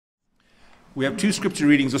We have two scripture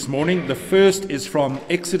readings this morning. The first is from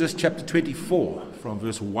Exodus chapter 24, from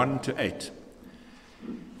verse 1 to 8.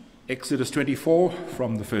 Exodus 24,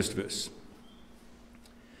 from the first verse.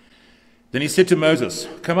 Then he said to Moses,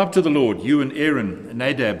 "Come up to the Lord, you and Aaron, and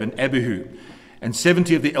Nadab and Abihu, and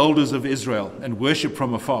 70 of the elders of Israel, and worship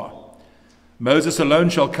from afar. Moses alone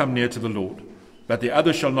shall come near to the Lord, but the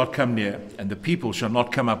others shall not come near, and the people shall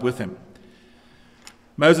not come up with him."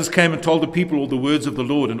 Moses came and told the people all the words of the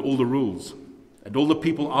Lord and all the rules. And all the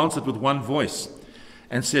people answered with one voice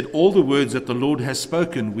and said, "All the words that the Lord has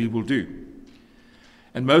spoken we will do."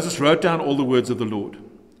 And Moses wrote down all the words of the Lord.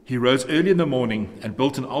 He rose early in the morning and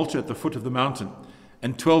built an altar at the foot of the mountain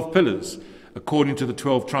and 12 pillars according to the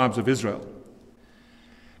 12 tribes of Israel.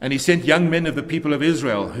 And he sent young men of the people of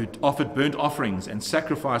Israel who offered burnt offerings and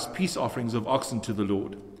sacrificed peace offerings of oxen to the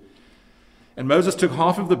Lord. And Moses took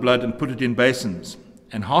half of the blood and put it in basins,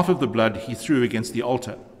 and half of the blood he threw against the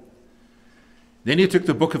altar. Then he took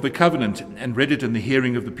the book of the covenant and read it in the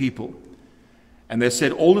hearing of the people. And they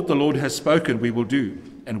said, "All that the Lord has spoken we will do,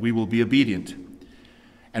 and we will be obedient."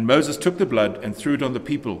 And Moses took the blood and threw it on the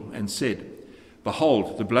people and said,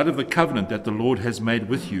 "Behold, the blood of the covenant that the Lord has made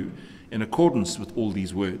with you in accordance with all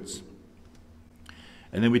these words."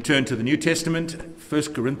 And then we turn to the New Testament,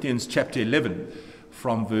 1 Corinthians chapter 11,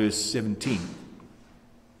 from verse 17.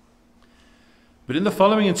 "But in the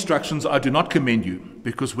following instructions I do not commend you,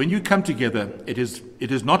 because when you come together, it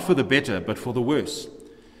is not for the better, but for the worse.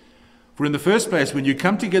 For in the first place, when you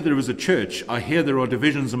come together as a church, I hear there are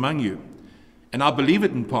divisions among you, and I believe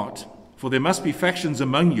it in part, for there must be factions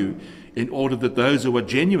among you, in order that those who are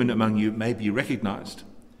genuine among you may be recognized.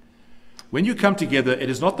 When you come together, it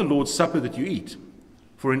is not the Lord's Supper that you eat,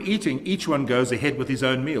 for in eating each one goes ahead with his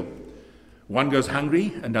own meal. One goes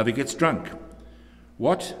hungry, another gets drunk.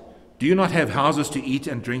 What? Do you not have houses to eat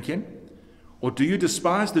and drink in? Or do you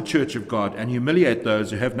despise the church of God and humiliate those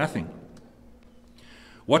who have nothing?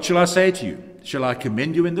 What shall I say to you? Shall I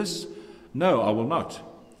commend you in this? No, I will not.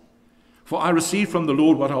 For I received from the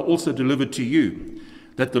Lord what I also delivered to you,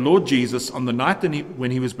 that the Lord Jesus, on the night when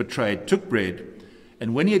he was betrayed, took bread,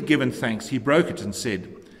 and when he had given thanks, he broke it and said,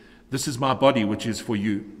 'This is my body which is for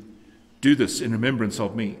you. Do this in remembrance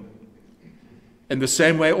of me.' In the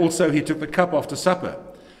same way also he took the cup after supper,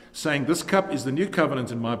 saying, 'This cup is the new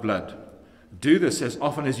covenant in my blood. Do this as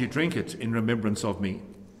often as you drink it in remembrance of me.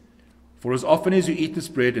 For as often as you eat this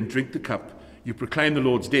bread and drink the cup, you proclaim the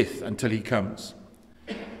Lord's death until he comes.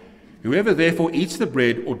 Whoever therefore eats the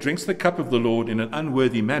bread or drinks the cup of the Lord in an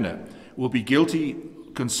unworthy manner will be guilty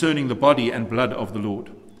concerning the body and blood of the Lord.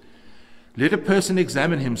 Let a person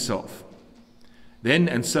examine himself, then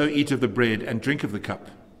and so eat of the bread and drink of the cup.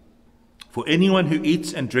 For anyone who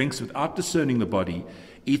eats and drinks without discerning the body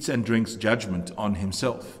eats and drinks judgment on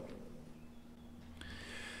himself."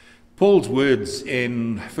 Paul's words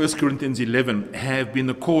in 1 Corinthians 11 have been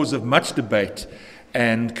the cause of much debate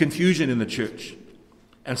and confusion in the church.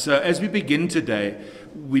 And so as we begin today,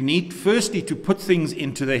 we need firstly to put things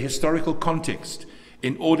into their historical context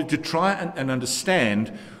in order to try and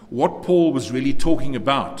understand what Paul was really talking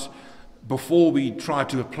about before we try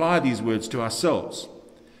to apply these words to ourselves.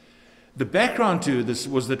 The background to this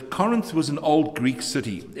was that Corinth was an old Greek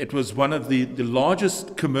city. It was one of the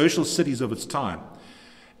largest commercial cities of its time.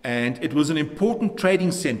 And it was an important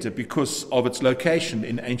trading center because of its location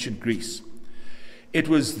in ancient Greece. It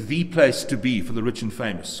was the place to be for the rich and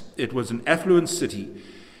famous. It was an affluent city,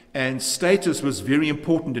 and status was very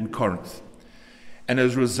important in Corinth. And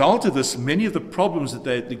as a result of this, many of the problems that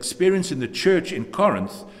they experienced in the church in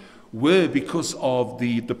Corinth were because of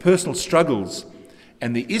the personal struggles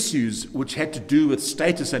and the issues which had to do with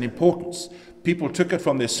status and importance. People took it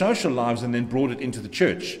from their social lives and then brought it into the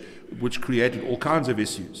church, which created all kinds of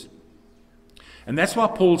issues. And that's why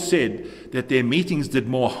Paul said that their meetings did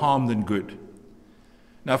more harm than good.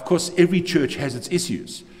 Now, of course, every church has its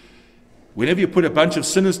issues. Whenever you put a bunch of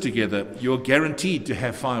sinners together, you're guaranteed to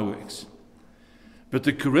have fireworks. But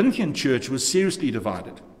the Corinthian church was seriously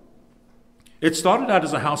divided. It started out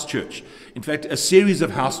as a house church, in fact, a series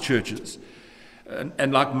of house churches.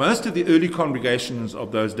 And like most of the early congregations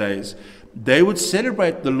of those days, they would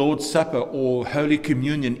celebrate the Lord's Supper or Holy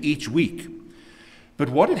Communion each week. But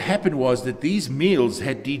what had happened was that these meals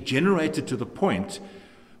had degenerated to the point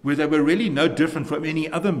where they were really no different from any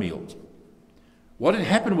other meal. What had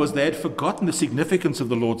happened was they had forgotten the significance of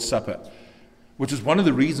the Lord's Supper, which is one of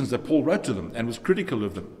the reasons that Paul wrote to them and was critical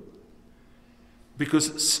of them.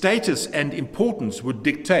 Because status and importance would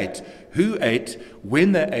dictate who ate,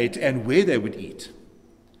 when they ate, and where they would eat.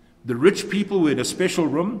 The rich people were in a special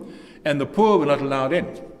room, and the poor were not allowed in.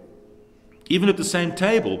 Even at the same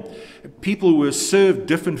table, people were served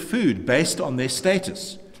different food based on their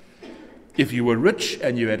status. If you were rich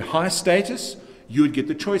and you had high status, you would get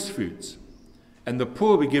the choice foods. And the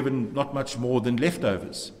poor were given not much more than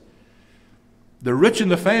leftovers. The rich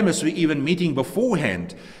and the famous were even meeting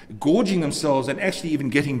beforehand, gorging themselves and actually even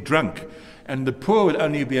getting drunk. And the poor would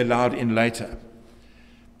only be allowed in later.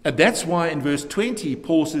 And that's why in verse 20,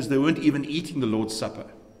 Paul says they weren't even eating the Lord's Supper.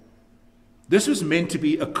 This was meant to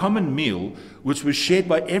be a common meal which was shared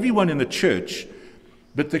by everyone in the church,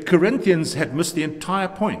 but the Corinthians had missed the entire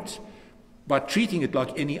point by treating it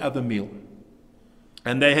like any other meal.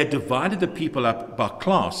 And they had divided the people up by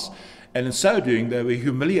class, and in so doing, they were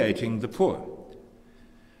humiliating the poor.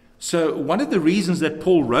 So one of the reasons that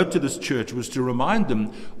Paul wrote to this church was to remind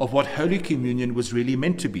them of what Holy Communion was really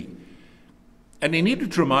meant to be. And he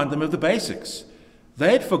needed to remind them of the basics.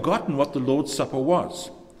 They had forgotten what the Lord's Supper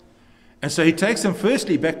was. And so he takes them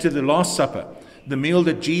firstly back to the Last Supper, the meal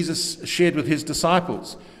that Jesus shared with his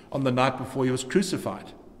disciples on the night before he was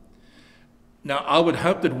crucified. Now, I would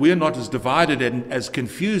hope that we're not as divided and as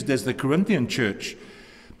confused as the Corinthian church,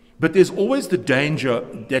 but there's always the danger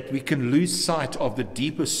that we can lose sight of the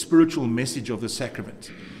deeper spiritual message of the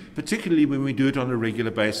sacrament, particularly when we do it on a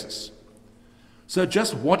regular basis. So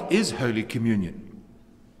just what is Holy Communion?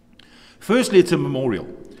 Firstly, it's a memorial.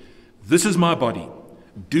 This is my body.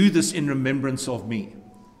 Do this in remembrance of me.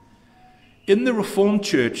 In the Reformed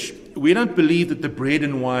Church, we don't believe that the bread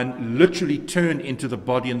and wine literally turn into the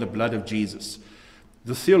body and the blood of Jesus.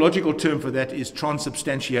 The theological term for that is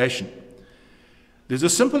transubstantiation. There's a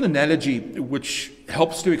simple analogy which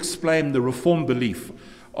helps to explain the Reformed belief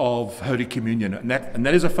of Holy Communion, and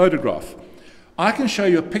that is a photograph. I can show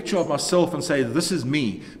you a picture of myself and say, this is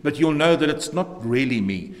me, but you'll know that it's not really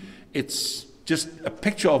me. It's just a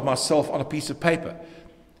picture of myself on a piece of paper.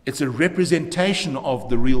 It's a representation of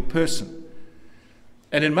the real person.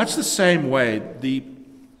 And in much the same way,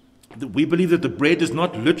 we believe that the bread does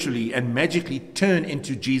not literally and magically turn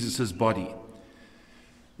into Jesus' body.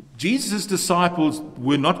 Jesus' disciples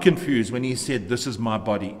were not confused when he said, this is my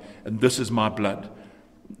body and this is my blood.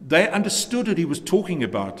 They understood what he was talking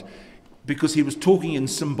about because he was talking in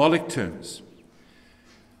symbolic terms.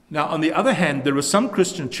 Now, on the other hand, there are some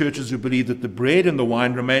Christian churches who believe that the bread and the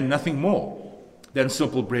wine remain nothing more than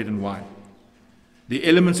simple bread and wine. The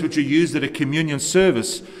elements which are used at a communion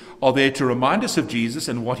service are there to remind us of Jesus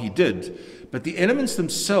and what he did, but the elements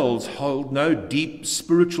themselves hold no deep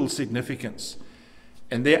spiritual significance.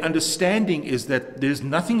 And their understanding is that there's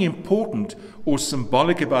nothing important or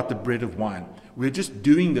symbolic about the bread of wine. We're just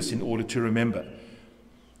doing this in order to remember.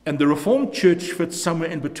 And the Reformed Church fits somewhere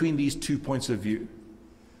in between these 2 points of view.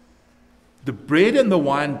 The bread and the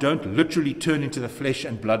wine don't literally turn into the flesh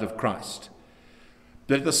and blood of Christ.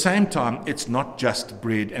 But at the same time, it's not just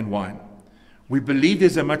bread and wine. We believe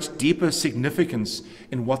there's a much deeper significance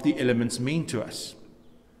in what the elements mean to us.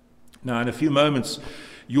 Now, in a few moments,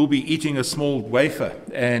 you'll be eating a small wafer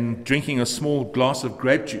and drinking a small glass of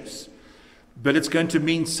grape juice. But it's going to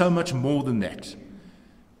mean so much more than that.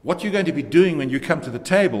 What you're going to be doing when you come to the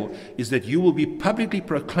table is that you will be publicly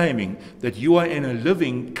proclaiming that you are in a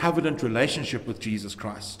living covenant relationship with Jesus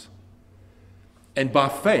Christ. And by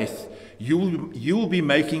faith, you will be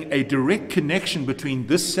making a direct connection between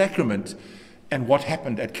this sacrament and what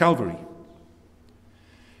happened at Calvary.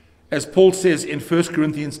 As Paul says in 1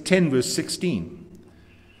 Corinthians 10, verse 16,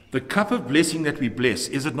 the cup of blessing that we bless,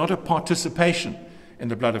 is it not a participation in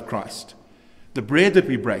the blood of Christ? The bread that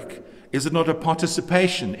we break, is it not a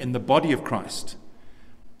participation in the body of Christ?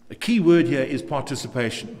 The key word here is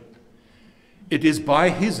participation. It is by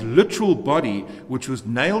his literal body, which was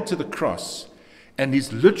nailed to the cross, and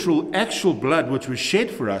his literal actual blood, which was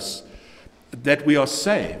shed for us, that we are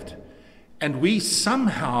saved. And we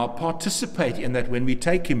somehow participate in that when we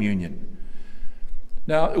take communion.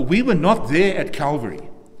 Now, we were not there at Calvary.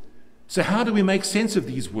 So how do we make sense of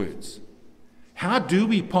these words? How do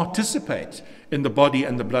we participate in the body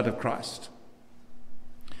and the blood of Christ?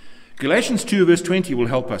 Galatians 2, verse 20 will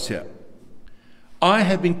help us here. I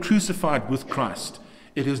have been crucified with Christ.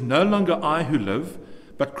 It is no longer I who live,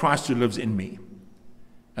 but Christ who lives in me.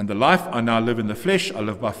 And the life I now live in the flesh, I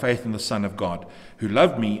live by faith in the Son of God, who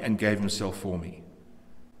loved me and gave himself for me.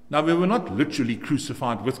 Now, we were not literally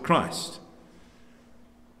crucified with Christ,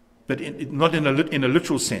 but not in a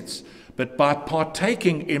literal sense. But by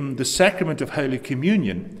partaking in the sacrament of Holy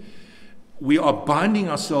Communion, we are binding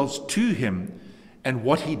ourselves to him and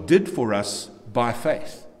what he did for us by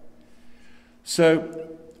faith.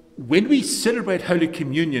 So when we celebrate Holy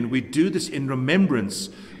Communion, we do this in remembrance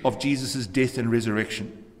of Jesus' death and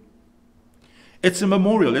resurrection. It's a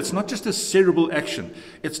memorial. It's not just a cerebral action.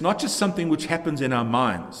 It's not just something which happens in our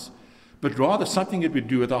minds, but rather something that we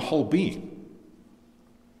do with our whole being.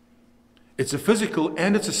 It's a physical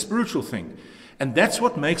and it's a spiritual thing. And that's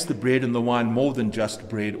what makes the bread and the wine more than just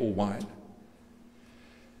bread or wine.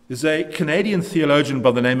 There's a Canadian theologian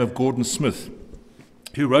by the name of Gordon Smith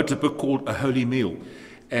who wrote a book called A Holy Meal.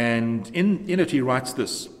 And in it he writes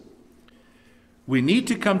this: "We need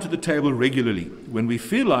to come to the table regularly when we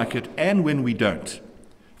feel like it and when we don't.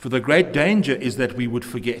 For the great danger is that we would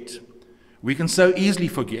forget. We can so easily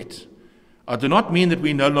forget. I do not mean that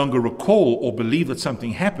we no longer recall or believe that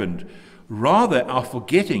something happened. Rather, our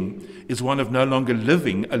forgetting is one of no longer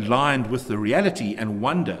living aligned with the reality and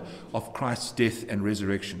wonder of Christ's death and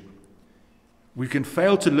resurrection. We can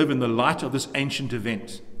fail to live in the light of this ancient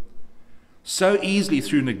event. So easily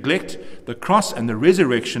through neglect, the cross and the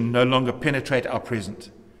resurrection no longer penetrate our present,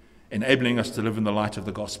 enabling us to live in the light of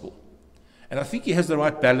the gospel." And I think he has the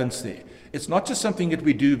right balance there. It's not just something that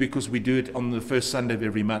we do because we do it on the first Sunday of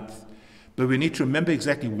every month, but we need to remember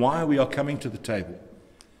exactly why we are coming to the table.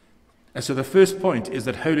 And so the first point is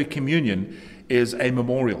that Holy Communion is a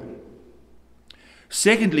memorial.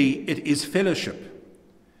 Secondly, it is fellowship.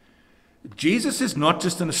 Jesus is not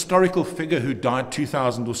just an historical figure who died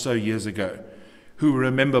 2,000 or so years ago, who we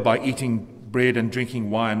remember by eating bread and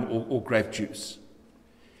drinking wine or grape juice.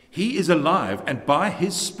 He is alive, and by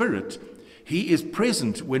his Spirit, he is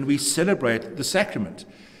present when we celebrate the sacrament.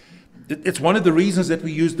 It's one of the reasons that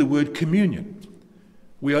we use the word communion.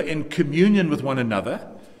 We are in communion with one another,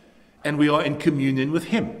 and we are in communion with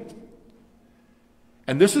him.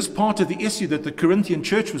 And this was part of the issue that the Corinthian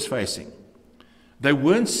church was facing. They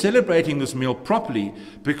weren't celebrating this meal properly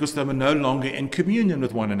because they were no longer in communion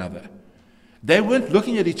with one another. They weren't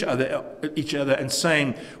looking at each other and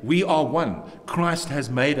saying, "We are one. Christ has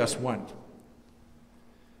made us one."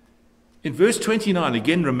 In verse 29,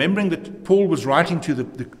 again, remembering that Paul was writing to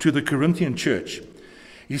the Corinthian church,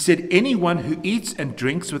 he said, "Anyone who eats and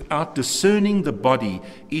drinks without discerning the body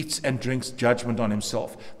eats and drinks judgment on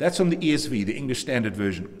himself." That's from the ESV, the English Standard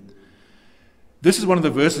Version. This is one of the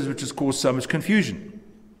verses which has caused so much confusion.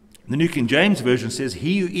 The New King James Version says,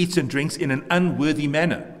 "He who eats and drinks in an unworthy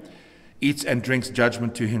manner eats and drinks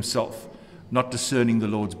judgment to himself, not discerning the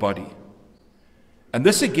Lord's body." And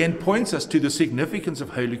this again points us to the significance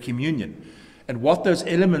of Holy Communion and what those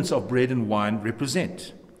elements of bread and wine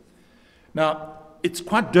represent. Now, it's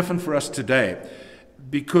quite different for us today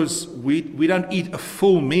because we don't eat a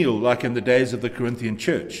full meal like in the days of the Corinthian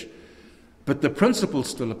church, but the principle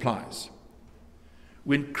still applies.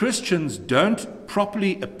 When Christians don't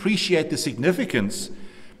properly appreciate the significance,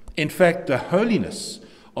 in fact, the holiness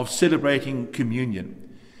of celebrating communion,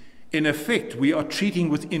 in effect, we are treating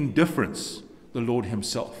with indifference the Lord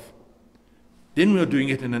himself. Then we are doing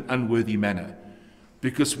it in an unworthy manner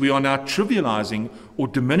because we are now trivializing or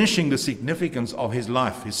diminishing the significance of his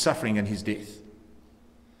life, his suffering, and his death.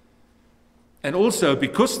 And also,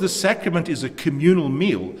 because the sacrament is a communal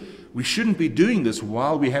meal, we shouldn't be doing this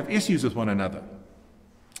while we have issues with one another.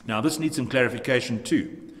 Now, this needs some clarification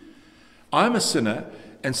too. I'm a sinner,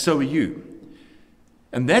 and so are you.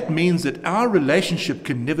 And that means that our relationship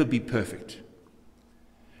can never be perfect.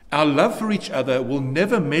 Our love for each other will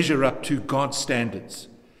never measure up to God's standards.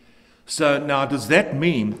 So now, does that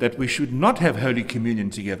mean that we should not have Holy Communion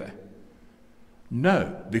together?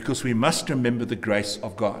 No, because we must remember the grace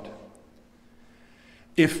of God.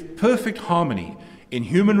 If perfect harmony in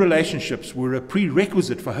human relationships were a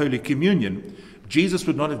prerequisite for Holy Communion, Jesus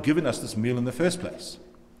would not have given us this meal in the first place.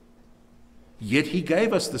 Yet he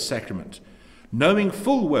gave us the sacrament, knowing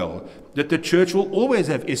full well that the church will always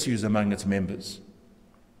have issues among its members.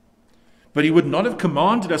 But he would not have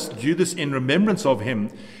commanded us to do this in remembrance of him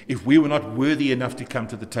if we were not worthy enough to come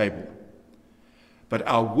to the table. But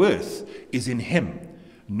our worth is in him,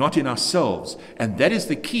 not in ourselves, and that is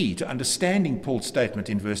the key to understanding Paul's statement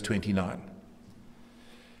in verse 29.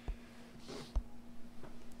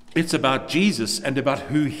 It's about Jesus and about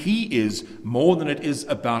who he is more than it is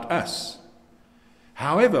about us.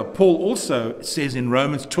 However, Paul also says in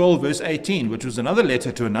Romans 12, verse 18, which was another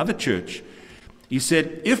letter to another church, he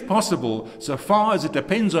said, "If possible, so far as it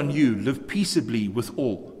depends on you, live peaceably with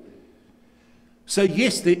all." So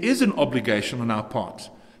yes, there is an obligation on our part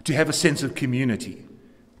to have a sense of community,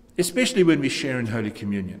 especially when we share in Holy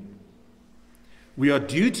Communion. We are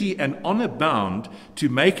duty and honor bound to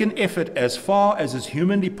make an effort as far as is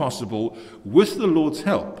humanly possible with the Lord's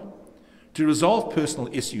help to resolve personal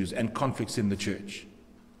issues and conflicts in the church.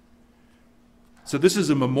 So this is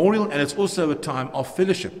a memorial, and it's also a time of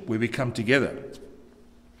fellowship where we come together.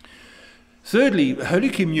 Thirdly, Holy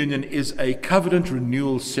Communion is a covenant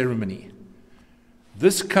renewal ceremony.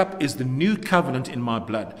 This cup is the new covenant in my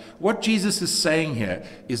blood. What Jesus is saying here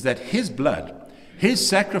is that his blood, his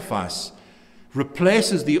sacrifice,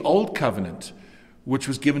 replaces the old covenant which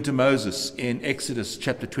was given to Moses in Exodus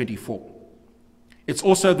chapter 24. It's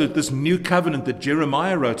also this new covenant that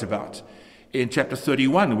Jeremiah wrote about in chapter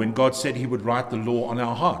 31, when God said he would write the law on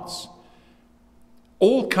our hearts.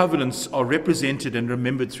 All covenants are represented and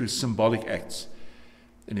remembered through symbolic acts.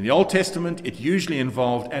 And in the Old Testament, it usually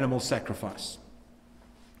involved animal sacrifice.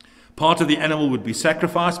 Part of the animal would be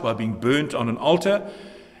sacrificed by being burnt on an altar,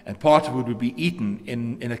 and part of it would be eaten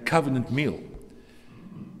in a covenant meal.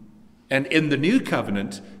 And in the new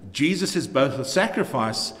covenant, Jesus is both the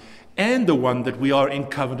sacrifice and the one that we are in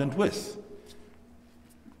covenant with.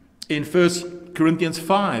 In 1 Corinthians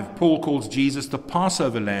 5, Paul calls Jesus the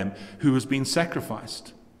Passover lamb who has been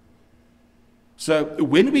sacrificed. So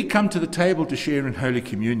when we come to the table to share in Holy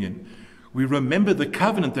Communion, we remember the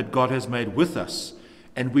covenant that God has made with us,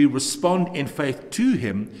 and we respond in faith to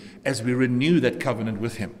him as we renew that covenant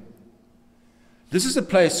with him. This is a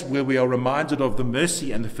place where we are reminded of the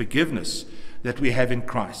mercy and the forgiveness that we have in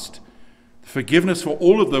Christ. Forgiveness for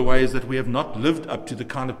all of the ways that we have not lived up to the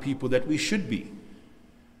kind of people that we should be.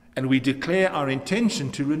 And we declare our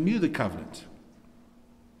intention to renew the covenant.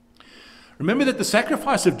 Remember that the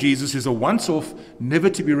sacrifice of Jesus is a once-off,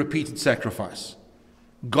 never-to-be-repeated sacrifice.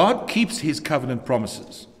 God keeps his covenant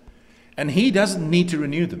promises, and he doesn't need to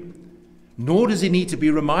renew them, nor does he need to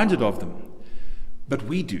be reminded of them. But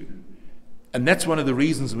we do. And that's one of the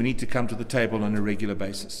reasons we need to come to the table on a regular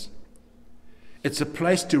basis. It's a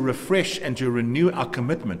place to refresh and to renew our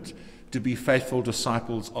commitment to be faithful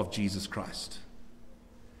disciples of Jesus Christ.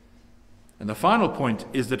 And the final point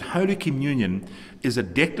is that Holy Communion is a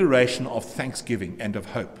declaration of thanksgiving and of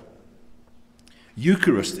hope.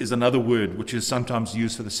 Eucharist is another word which is sometimes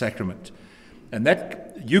used for the sacrament. And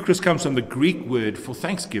that Eucharist comes from the Greek word for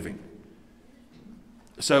thanksgiving.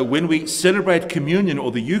 So when we celebrate communion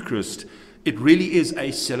or the Eucharist, it really is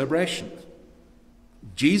a celebration.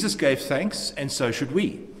 Jesus gave thanks, and so should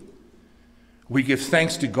we. We give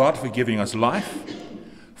thanks to God for giving us life,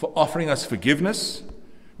 for offering us forgiveness.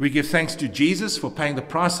 We give thanks to Jesus for paying the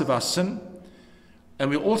price of our sin. And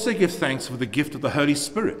we also give thanks for the gift of the Holy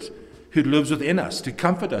Spirit, who lives within us to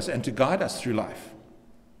comfort us and to guide us through life.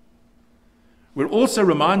 We're also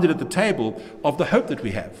reminded at the table of the hope that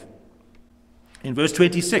we have. In verse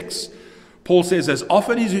 26, Paul says, "As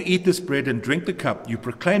often as you eat this bread and drink the cup, you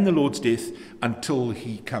proclaim the Lord's death until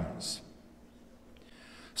he comes."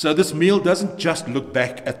 So this meal doesn't just look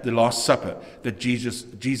back at the Last Supper that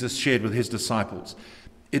Jesus shared with his disciples.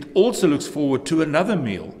 It also looks forward to another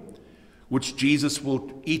meal, which Jesus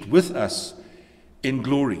will eat with us in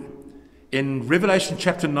glory. In Revelation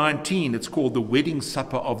chapter 19, it's called the Wedding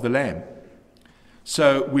Supper of the Lamb.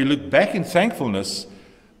 So we look back in thankfulness,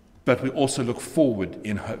 but we also look forward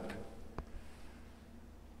in hope.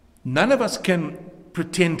 None of us can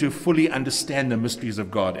pretend to fully understand the mysteries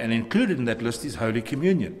of God, and included in that list is Holy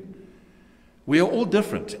Communion. We are all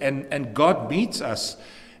different, and God meets us,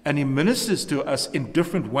 and he ministers to us in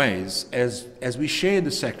different ways as we share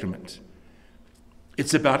the sacrament.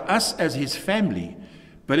 It's about us as his family,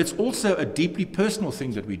 but it's also a deeply personal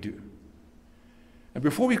thing that we do. And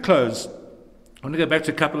before we close, I want to go back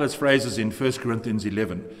to a couple of those phrases in 1 Corinthians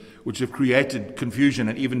 11, which have created confusion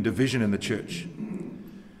and even division in the church.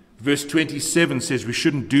 Verse 27 says we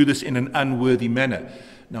shouldn't do this in an unworthy manner.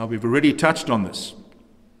 Now, we've already touched on this.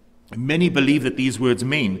 Many believe that these words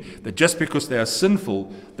mean that just because they are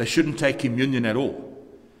sinful, they shouldn't take communion at all.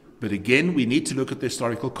 But again, we need to look at the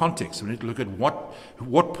historical context. We need to look at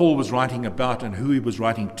what Paul was writing about and who he was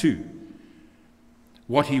writing to.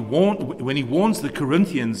 When he warns the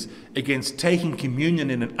Corinthians against taking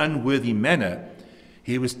communion in an unworthy manner,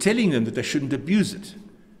 he was telling them that they shouldn't abuse it,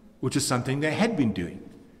 which is something they had been doing.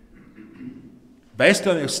 Based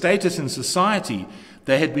on their status in society,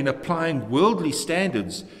 they had been applying worldly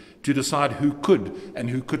standards to decide who could and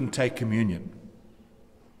who couldn't take communion.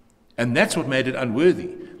 And that's what made it unworthy.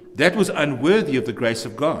 That was unworthy of the grace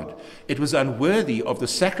of God. It was unworthy of the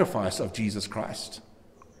sacrifice of Jesus Christ.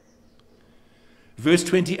 Verse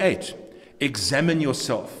 28, examine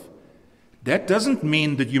yourself. That doesn't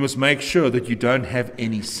mean that you must make sure that you don't have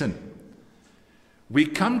any sin. We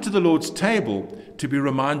come to the Lord's table to be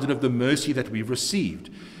reminded of the mercy that we've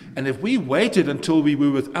received. And if we waited until we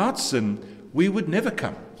were without sin, we would never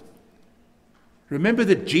come. Remember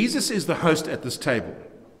that Jesus is the host at this table.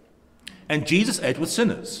 And Jesus ate with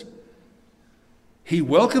sinners. He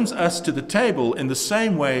welcomes us to the table in the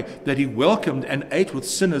same way that he welcomed and ate with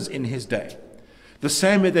sinners in his day. The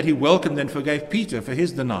same way that he welcomed and forgave Peter for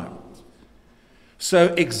his denial.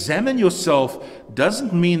 So examine yourself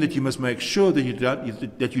doesn't mean that you must make sure that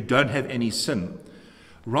you don't have any sin.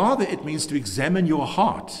 Rather, it means to examine your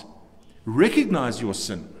heart, recognize your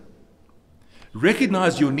sin,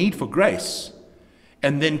 recognize your need for grace,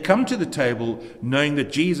 and then come to the table knowing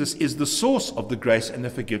that Jesus is the source of the grace and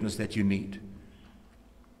the forgiveness that you need.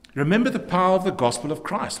 Remember the power of the gospel of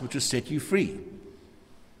Christ, which has set you free.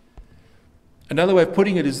 Another way of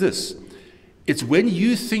putting it is this: it's when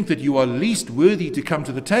you think that you are least worthy to come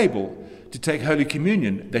to the table to take Holy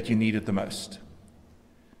Communion that you need it the most.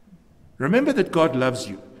 Remember that God loves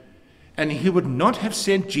you, and He would not have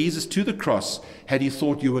sent Jesus to the cross had He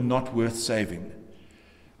thought you were not worth saving.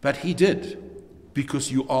 But He did,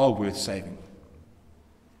 because you are worth saving.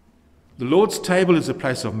 The Lord's table is a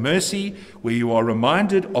place of mercy where you are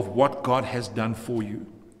reminded of what God has done for you,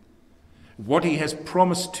 what He has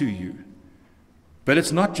promised to you. But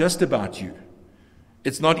it's not just about you.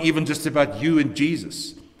 It's not even just about you and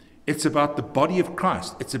Jesus. It's about the body of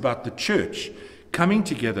Christ. It's about the church coming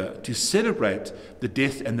together to celebrate the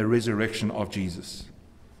death and the resurrection of Jesus.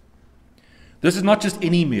 This is not just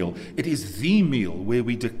any meal. It is the meal where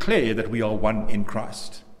we declare that we are one in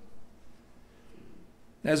Christ.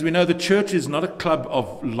 As we know, the church is not a club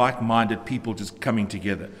of like-minded people just coming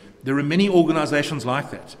together. There are many organizations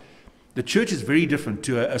like that. The church is very different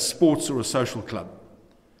to a sports or a social club.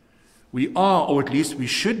 We are, or at least we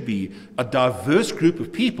should be, a diverse group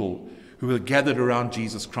of people who are gathered around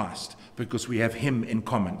Jesus Christ because we have Him in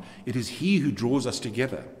common. It is He who draws us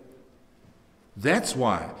together. That's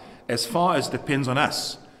why, as far as depends on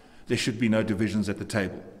us, there should be no divisions at the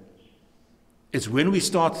table. It's when we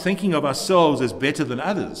start thinking of ourselves as better than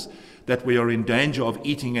others that we are in danger of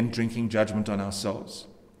eating and drinking judgment on ourselves.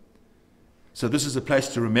 So this is a place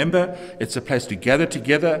to remember. It's a place to gather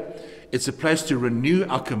together. It's a place to renew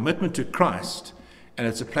our commitment to Christ. And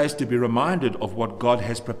it's a place to be reminded of what God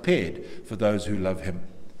has prepared for those who love Him.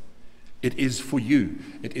 It is for you.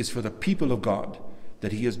 It is for the people of God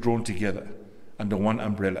that He has drawn together under one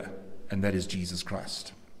umbrella, and that is Jesus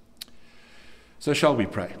Christ. So shall we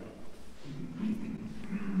pray?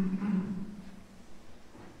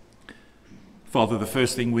 Father, the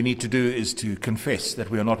first thing we need to do is to confess that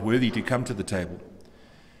we are not worthy to come to the table,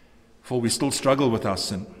 for we still struggle with our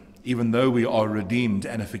sin, even though we are redeemed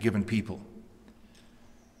and a forgiven people.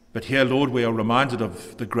 But here, Lord, we are reminded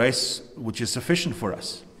of the grace which is sufficient for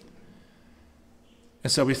us.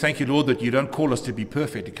 And so we thank you, Lord, that you don't call us to be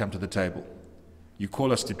perfect to come to the table. You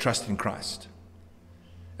call us to trust in Christ.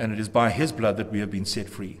 And it is by His blood that we have been set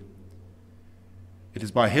free. It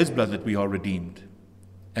is by His blood that we are redeemed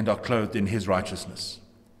and are clothed in His righteousness.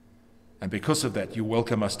 And because of that, you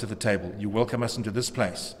welcome us to the table. You welcome us into this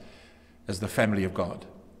place as the family of God.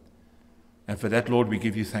 And for that, Lord, we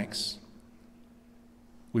give you thanks.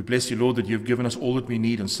 We bless you, Lord, that you've given us all that we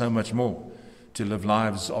need and so much more to live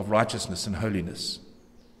lives of righteousness and holiness.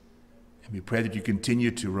 And we pray that you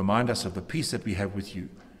continue to remind us of the peace that we have with you,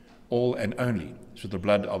 all and only through the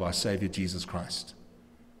blood of our Savior Jesus Christ.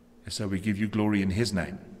 And so we give you glory in His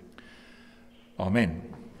name.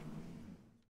 Amen.